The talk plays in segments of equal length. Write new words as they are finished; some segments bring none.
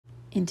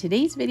In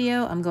today's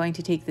video, I'm going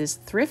to take this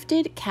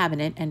thrifted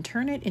cabinet and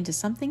turn it into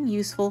something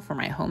useful for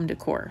my home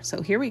decor.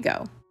 So here we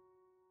go.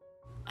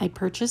 I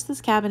purchased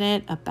this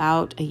cabinet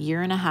about a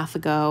year and a half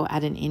ago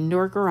at an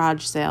indoor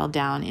garage sale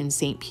down in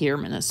St. Peter,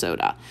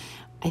 Minnesota.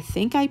 I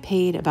think I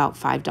paid about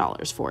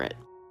 $5 for it.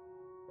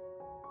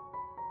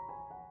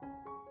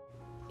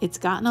 It's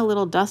gotten a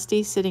little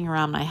dusty sitting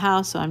around my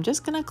house, so I'm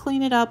just going to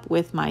clean it up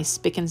with my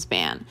spick and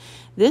span.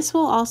 This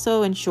will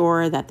also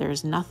ensure that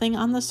there's nothing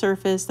on the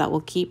surface that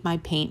will keep my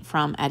paint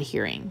from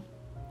adhering.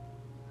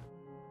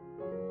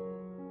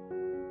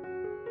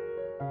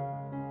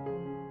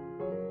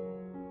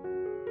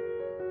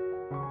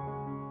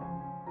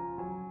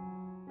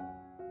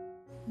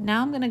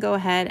 Now I'm going to go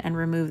ahead and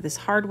remove this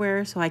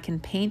hardware so I can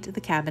paint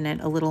the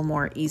cabinet a little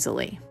more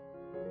easily.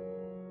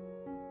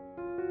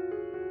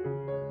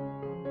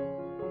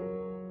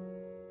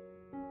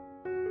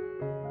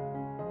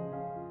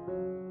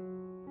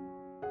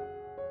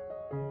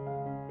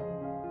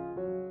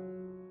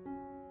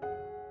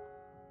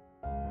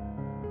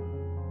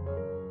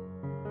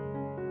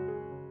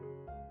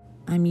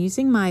 I'm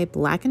using my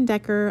Black &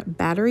 Decker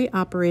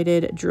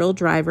battery-operated drill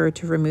driver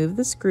to remove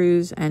the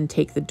screws and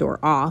take the door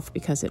off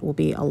because it will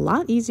be a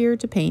lot easier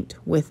to paint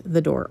with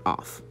the door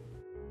off.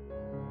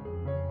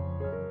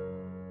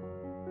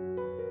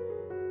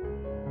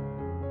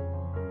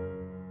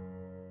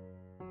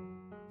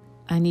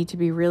 I need to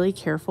be really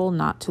careful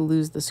not to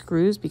lose the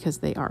screws because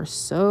they are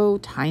so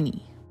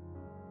tiny.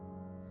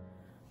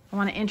 I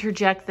want to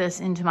interject this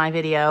into my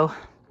video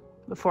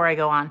before I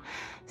go on.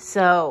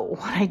 So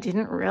what I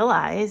didn't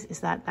realize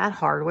is that that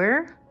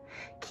hardware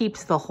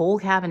keeps the whole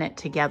cabinet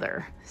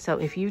together. So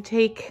if you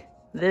take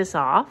this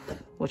off,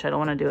 which I don't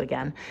want to do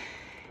again,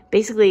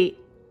 basically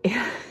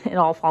it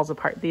all falls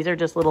apart. These are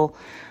just little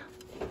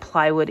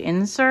plywood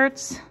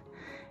inserts.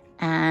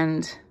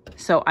 And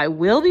so I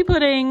will be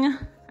putting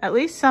at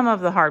least some of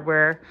the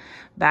hardware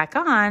back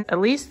on, at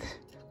least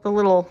the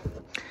little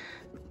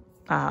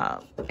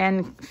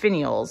end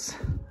finials.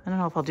 I don't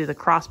know if I'll do the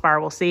crossbar,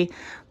 we'll see,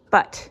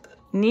 but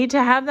need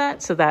to have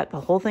that so that the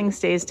whole thing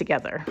stays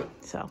together.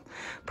 So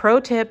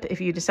pro tip,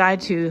 if you decide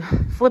to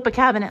flip a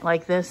cabinet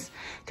like this,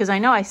 because I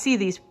know I see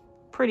these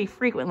pretty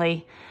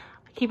frequently,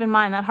 keep in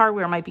mind that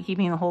hardware might be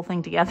keeping the whole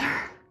thing together.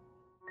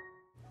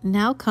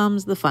 Now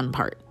comes the fun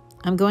part.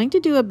 I'm going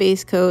to do a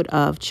base coat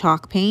of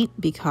chalk paint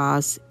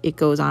because it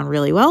goes on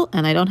really well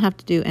and I don't have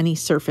to do any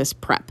surface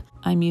prep.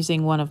 I'm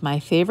using one of my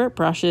favorite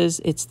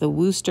brushes. It's the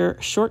Wooster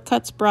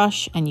Shortcuts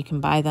brush and you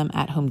can buy them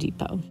at Home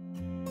Depot.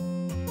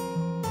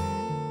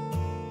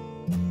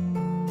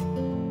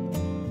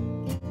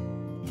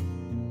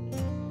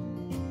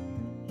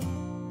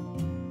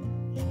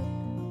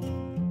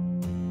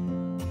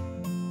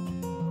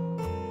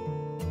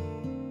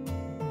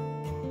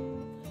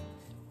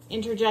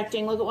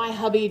 Interjecting, look at what my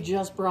hubby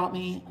just brought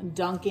me.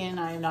 Dunkin',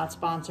 I am not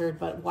sponsored,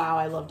 but wow,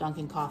 I love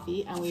Dunkin'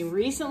 coffee. And we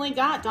recently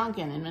got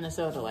Dunkin' in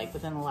Minnesota, like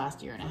within the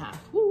last year and a half.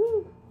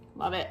 Woo-hoo,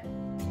 love it.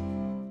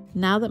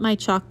 Now that my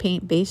chalk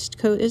paint base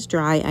coat is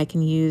dry, I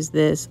can use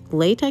this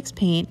latex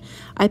paint.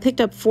 I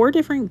picked up 4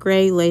 different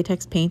gray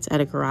latex paints at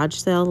a garage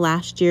sale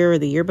last year or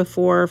the year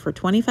before for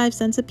 25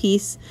 cents a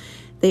piece.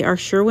 They are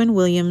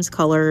Sherwin-Williams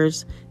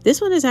colors.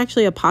 This one is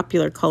actually a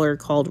popular color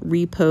called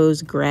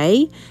Repose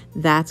Gray.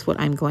 That's what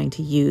I'm going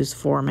to use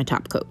for my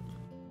top coat.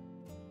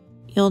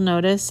 You'll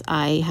notice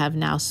I have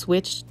now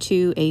switched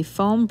to a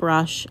foam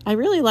brush. I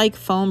really like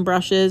foam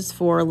brushes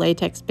for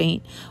latex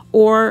paint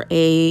or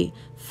a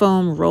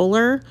foam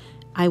roller.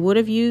 I would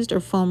have used a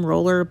foam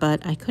roller,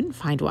 but I couldn't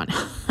find one.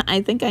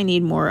 I think I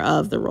need more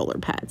of the roller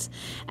pads.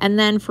 And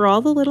then for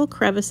all the little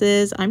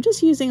crevices, I'm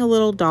just using a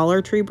little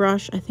Dollar Tree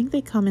brush. I think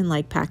they come in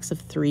like packs of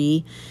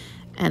 3.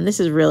 And this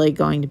is really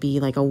going to be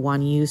like a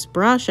one-use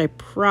brush. I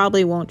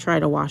probably won't try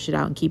to wash it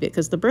out and keep it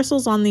because the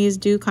bristles on these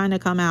do kind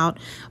of come out,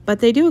 but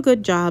they do a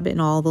good job in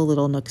all the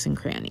little nooks and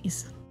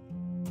crannies.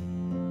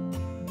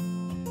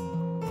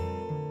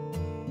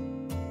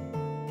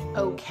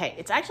 Okay,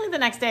 it's actually the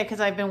next day because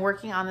I've been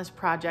working on this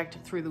project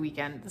through the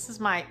weekend. This is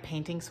my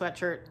painting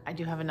sweatshirt. I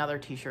do have another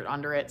t-shirt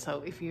under it.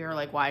 So if you're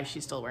like, why is she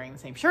still wearing the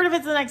same shirt if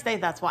it's the next day?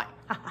 That's why.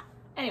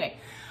 Anyway,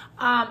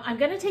 I'm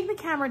gonna take the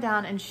camera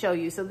down and show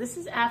you. So this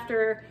is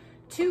after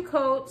 2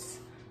 coats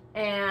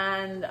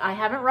and I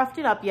haven't roughed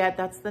it up yet.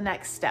 That's the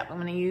next step. I'm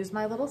gonna use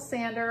my little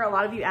sander. A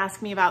lot of you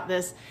ask me about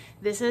this.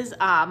 This is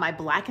my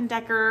Black &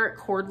 Decker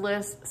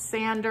cordless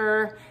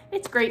sander.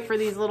 It's great for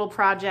these little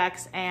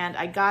projects and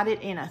I got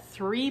it in a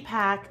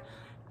 3-pack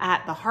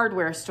at the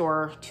hardware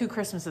store 2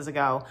 Christmases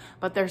ago,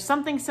 but there's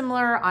something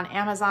similar on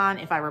Amazon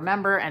if I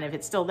remember, and if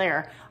it's still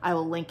there, I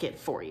will link it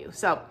for you.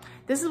 So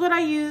this is what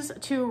I use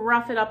to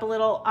rough it up a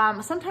little.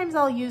 Sometimes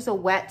I'll use a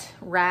wet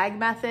rag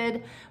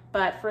method,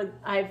 but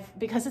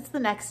because it's the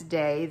next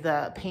day,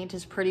 the paint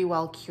is pretty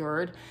well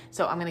cured.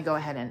 So I'm gonna go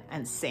ahead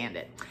and sand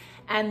it.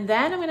 And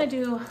then I'm gonna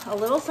do a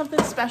little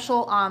something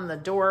special on the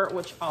door,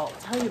 which I'll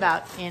tell you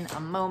about in a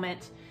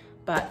moment.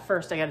 But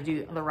first I gotta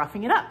do the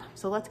roughing it up.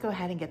 So let's go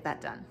ahead and get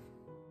that done.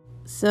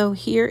 So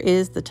here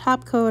is the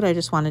top coat. I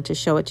just wanted to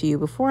show it to you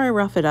before I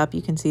rough it up.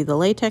 You can see the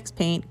latex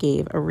paint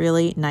gave a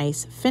really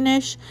nice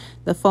finish.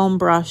 The foam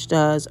brush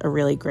does a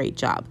really great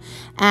job.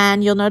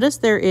 And you'll notice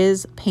there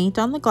is paint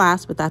on the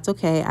glass, but that's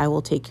okay. I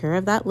will take care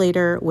of that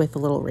later with a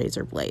little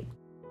razor blade.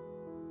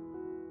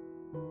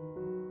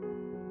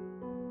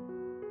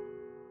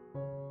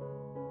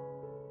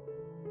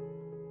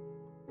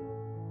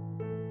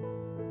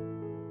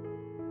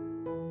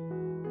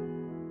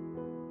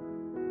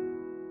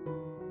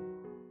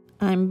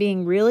 I'm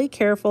being really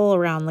careful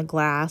around the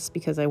glass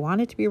because I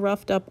want it to be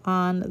roughed up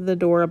on the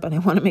door, but I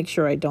want to make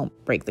sure I don't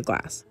break the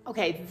glass.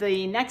 Okay,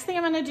 the next thing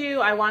I'm gonna do,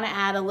 I wanna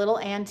add a little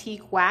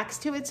antique wax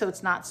to it so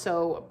it's not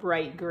so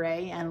bright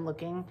gray and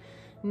looking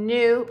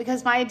new,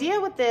 because my idea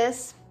with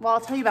this, well,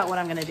 I'll tell you about what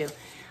I'm gonna do.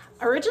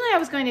 Originally, I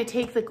was going to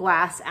take the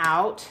glass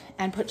out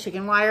and put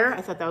chicken wire.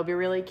 I thought that would be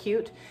really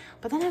cute.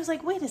 But then I was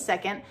like, wait a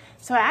second.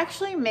 So I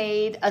actually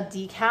made a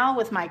decal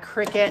with my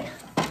Cricut.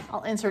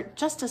 I'll insert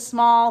just a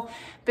small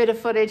bit of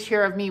footage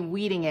here of me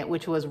weeding it,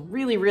 which was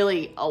really,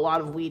 really a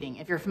lot of weeding.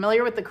 If you're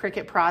familiar with the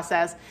Cricut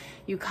process,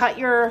 you cut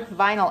your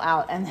vinyl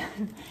out and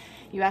then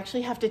you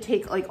actually have to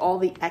take like all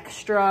the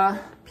extra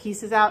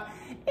pieces out.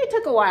 It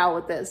took a while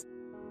with this.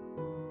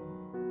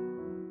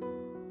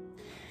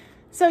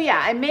 So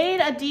yeah, I made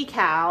a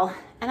decal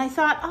and I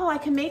thought, oh, I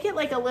can make it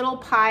like a little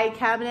pie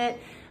cabinet,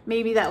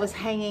 maybe that was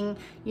hanging,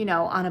 you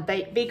know, on a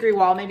bakery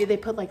wall. Maybe they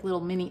put like little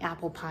mini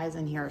apple pies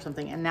in here or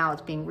something. And now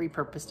it's being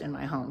repurposed in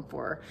my home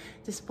for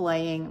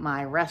displaying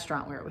my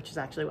restaurant ware, which is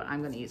actually what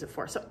I'm gonna use it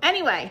for. So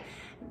anyway,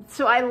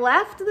 so I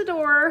left the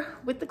door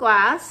with the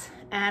glass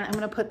and I'm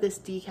gonna put this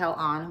decal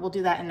on. We'll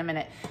do that in a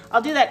minute.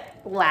 I'll do that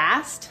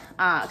last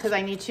because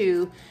I need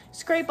to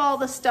scrape all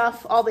the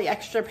stuff, all the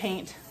extra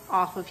paint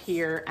off of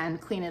here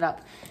and clean it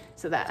up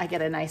so that I get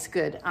a nice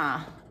good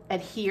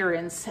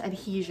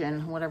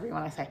adhesion, whatever you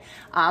want to say,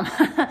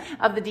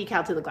 of the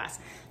decal to the glass.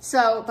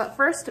 So, but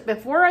first,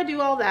 before I do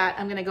all that,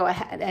 I'm gonna go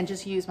ahead and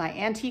just use my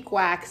antique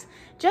wax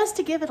just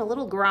to give it a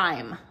little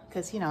grime.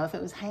 Because, you know, if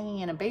it was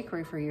hanging in a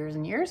bakery for years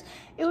and years,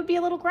 it would be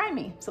a little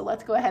grimy. So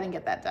let's go ahead and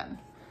get that done.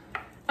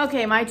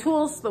 Okay, my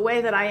tools, the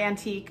way that I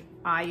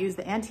use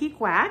the antique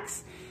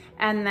wax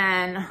and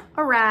then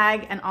a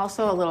rag and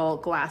also a little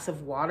glass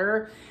of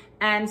water.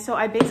 And so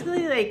I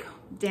basically like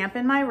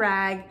dampen my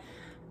rag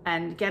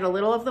and get a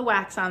little of the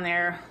wax on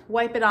there,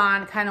 wipe it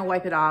on, kind of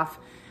wipe it off,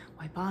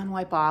 wipe on,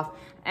 wipe off.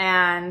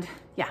 And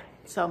yeah,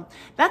 so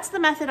that's the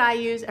method I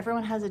use.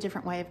 Everyone has a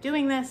different way of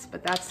doing this,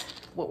 but that's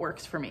what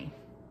works for me.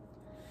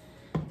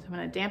 So I'm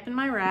gonna dampen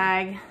my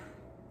rag.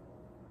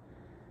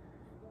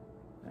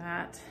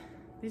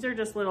 These are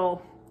just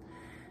little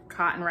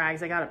cotton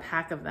rags. I got a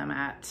pack of them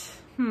at,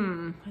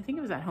 I think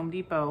it was at Home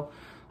Depot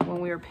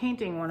when we were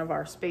painting one of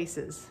our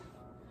spaces.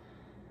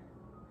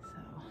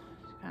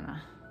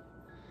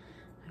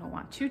 I don't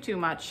want too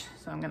much,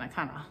 so I'm gonna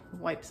kind of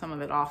wipe some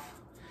of it off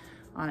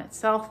on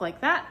itself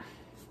like that.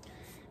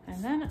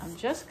 And then I'm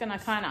just gonna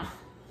kind of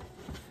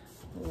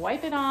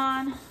wipe it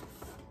on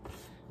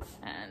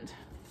and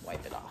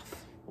wipe it off.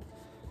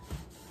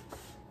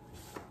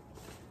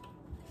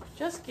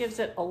 Just gives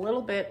it a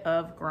little bit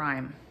of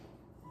grime.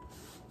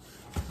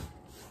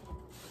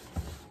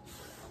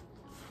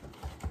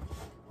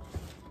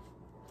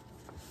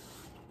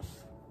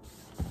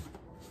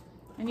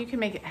 And you can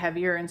make it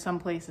heavier in some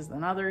places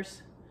than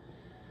others,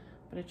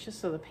 but it's just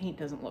so the paint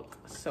doesn't look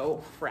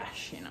so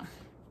fresh, you know.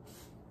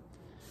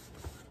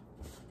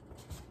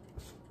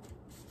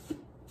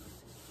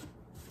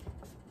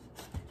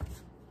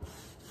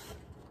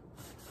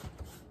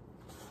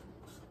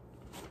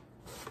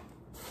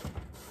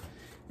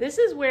 This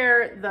is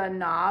where the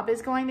knob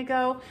is going to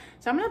go.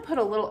 So I'm gonna put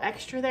a little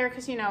extra there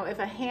because, you know, if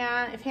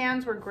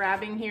hands were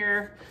grabbing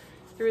here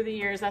through the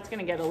years, that's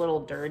gonna get a little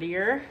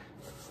dirtier.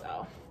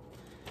 So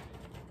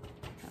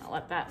I'll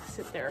let that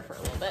sit there for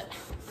a little bit.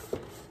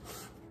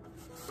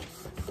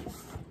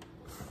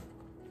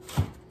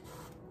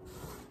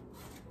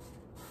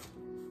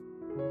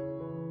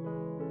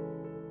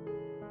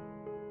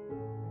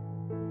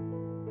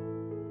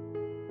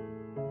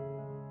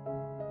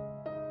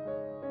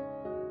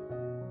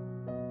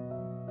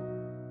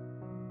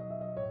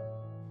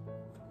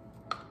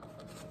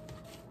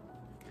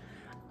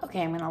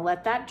 Okay, I'm gonna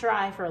let that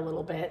dry for a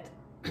little bit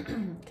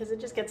because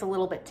it just gets a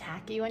little bit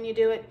tacky when you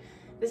do it.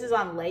 This is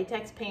on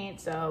latex paint,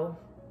 so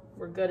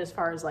we're good as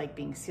far as like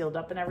being sealed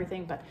up and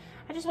everything, but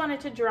I just want it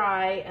to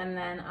dry and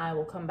then I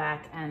will come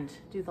back and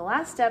do the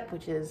last step,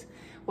 which is,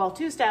 well,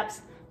 2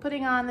 steps,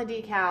 putting on the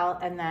decal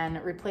and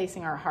then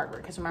replacing our hardware.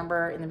 Because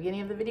remember in the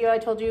beginning of the video, I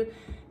told you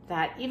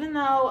that even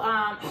though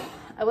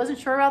I wasn't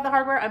sure about the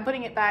hardware, I'm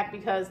putting it back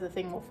because the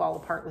thing will fall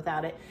apart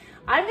without it.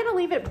 I'm gonna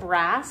leave it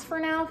brass for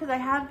now because I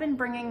have been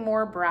bringing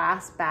more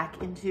brass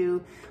back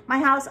into my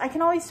house. I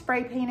can always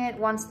spray paint it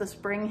once the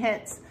spring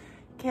hits.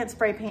 Can't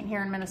spray paint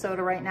here in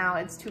Minnesota right now,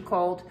 it's too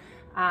cold.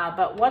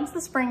 But once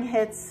the spring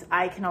hits,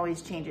 I can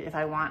always change it if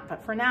I want.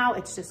 But for now,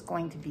 it's just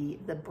going to be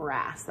the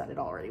brass that it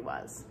already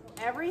was.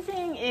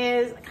 Everything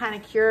is kind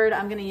of cured.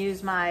 I'm gonna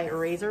use my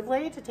razor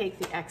blade to take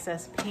the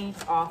excess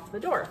paint off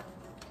the door.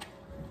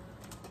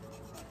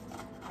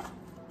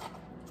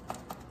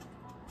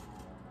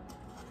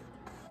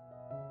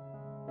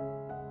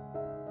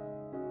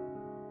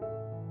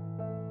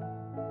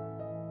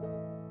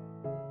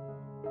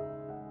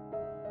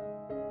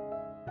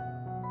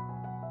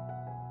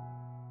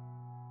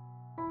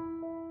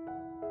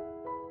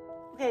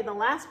 Okay, the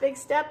last big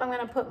step, I'm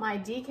gonna put my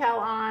decal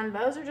on.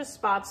 Those are just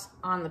spots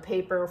on the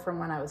paper from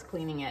when I was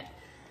cleaning it.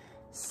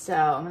 So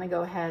I'm gonna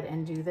go ahead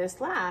and do this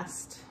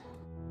last.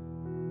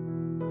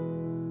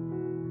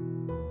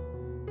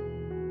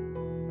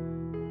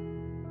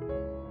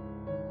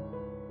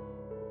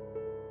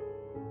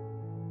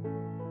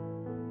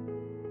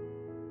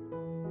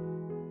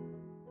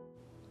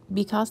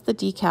 Because the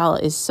decal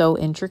is so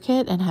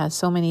intricate and has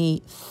so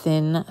many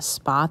thin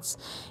spots,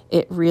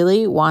 it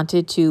really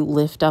wanted to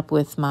lift up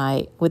with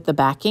the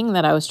backing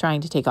that I was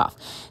trying to take off.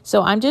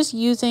 So I'm just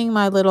using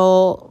my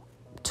little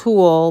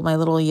tool, my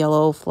little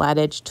yellow flat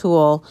edge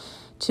tool,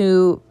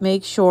 to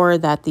make sure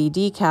that the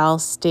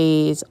decal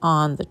stays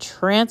on the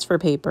transfer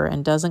paper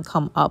and doesn't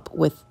come up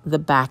with the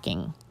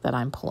backing that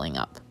I'm pulling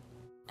up.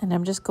 And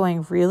I'm just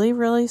going really,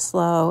 really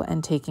slow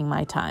and taking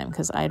my time,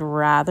 because I'd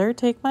rather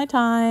take my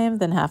time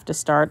than have to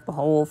start the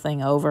whole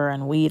thing over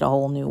and weed a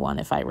whole new one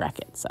if I wreck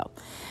it. So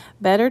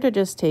better to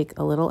just take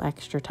a little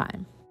extra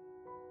time.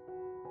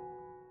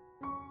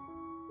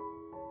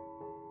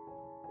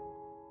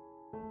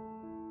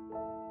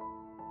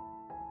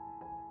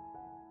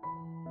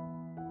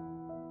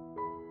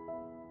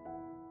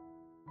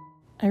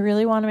 I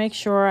really want to make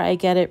sure I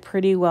get it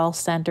pretty well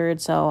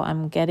centered, so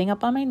I'm getting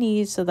up on my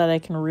knees so that I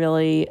can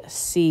really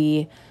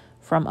see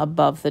from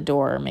above the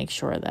door, make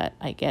sure that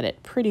I get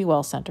it pretty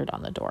well centered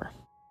on the door.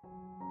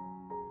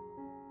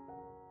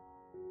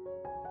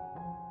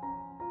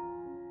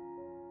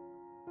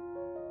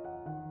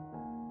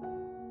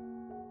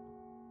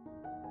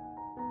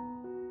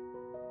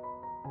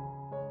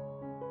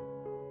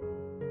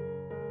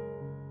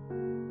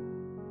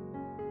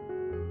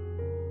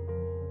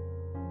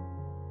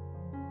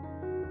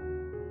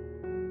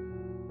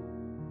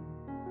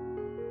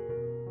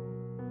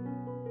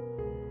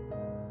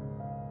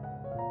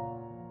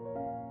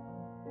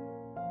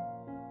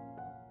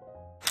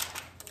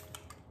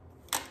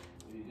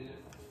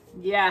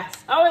 Yes.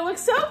 Oh, it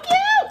looks so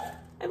cute.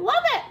 I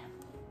love it.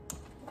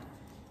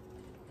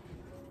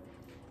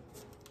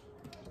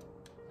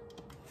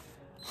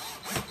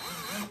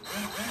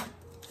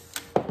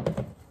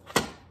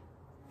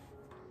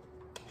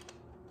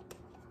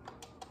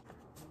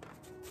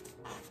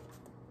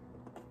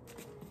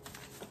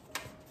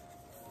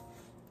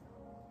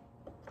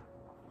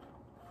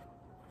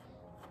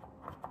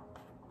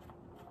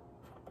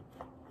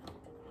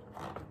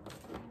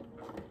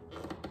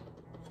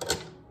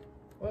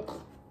 Whoops.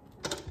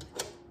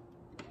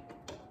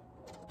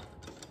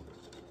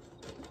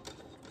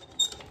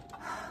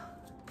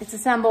 It's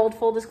assembled.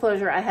 Full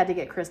disclosure, I had to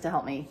get Chris to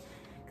help me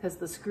because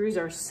the screws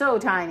are so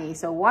tiny.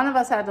 So one of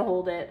us had to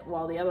hold it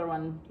while the other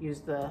one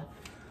used the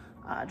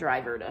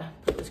driver to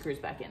put the screws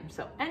back in.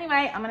 So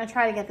anyway, I'm gonna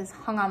try to get this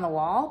hung on the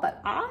wall,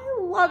 but I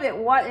love it.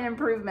 What an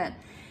improvement.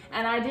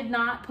 And I did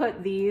not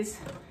put these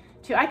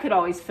I could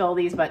always fill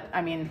these, but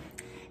I mean,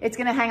 it's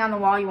gonna hang on the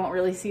wall. You won't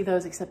really see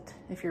those except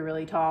if you're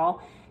really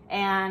tall.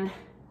 And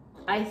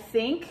I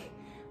think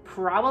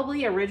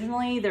probably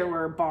originally there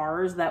were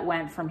bars that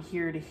went from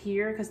here to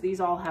here because these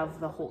all have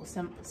the whole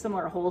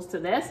similar holes to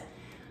this.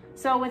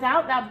 So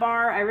without that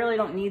bar, I really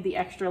don't need the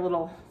extra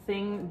little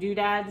thing,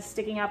 doodad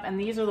sticking up, and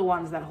these are the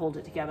ones that hold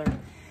it together.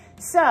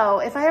 So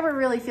if I ever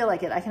really feel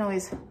like it, I can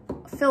always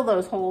fill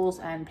those holes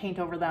and paint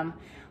over them.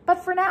 But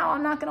for now,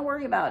 I'm not gonna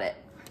worry about it.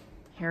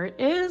 Here it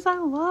is, I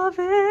love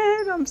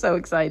it. I'm so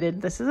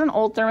excited. This is an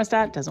old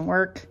thermostat, doesn't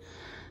work.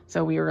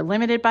 So we were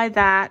limited by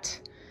that.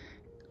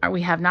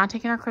 We have not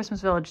taken our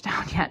Christmas village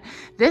down yet.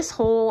 This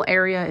whole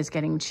area is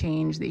getting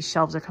changed. These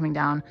shelves are coming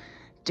down.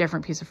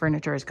 Different piece of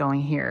furniture is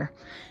going here.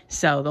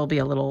 So there'll be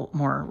a little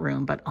more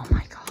room, but oh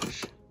my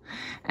gosh.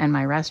 And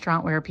my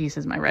restaurant wear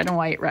pieces, my red and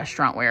white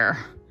restaurant wear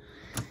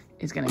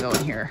is gonna go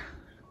in here,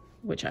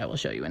 which I will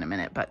show you in a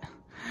minute, but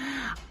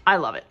I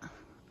love it.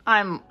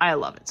 I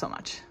love it so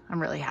much.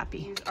 I'm really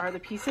happy. These are the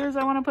pieces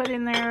I wanna put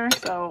in there.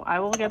 So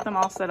I will get them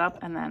all set up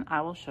and then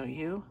I will show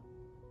you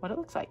what it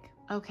looks like.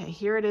 Okay,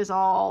 here it is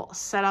all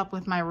set up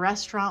with my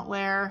restaurant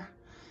ware.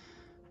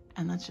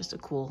 And that's just a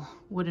cool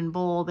wooden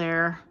bowl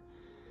there.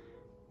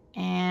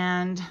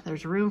 And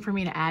there's room for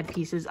me to add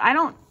pieces. I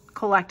don't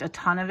collect a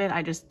ton of it.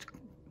 I just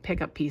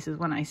pick up pieces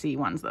when I see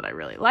ones that I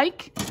really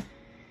like.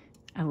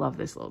 I love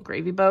this little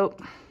gravy boat.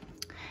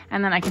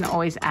 And then I can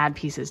always add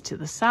pieces to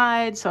the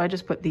side. So I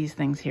just put these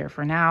things here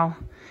for now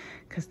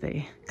because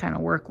they kind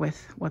of work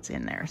with what's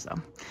in there. So,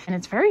 and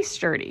it's very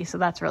sturdy, so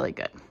that's really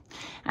good.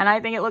 And I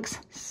think it looks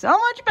so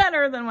much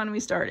better than when we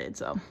started.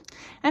 So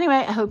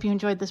anyway, I hope you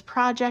enjoyed this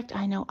project.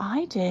 I know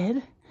I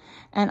did.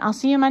 And I'll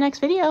see you in my next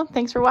video.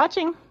 Thanks for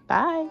watching.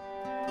 Bye.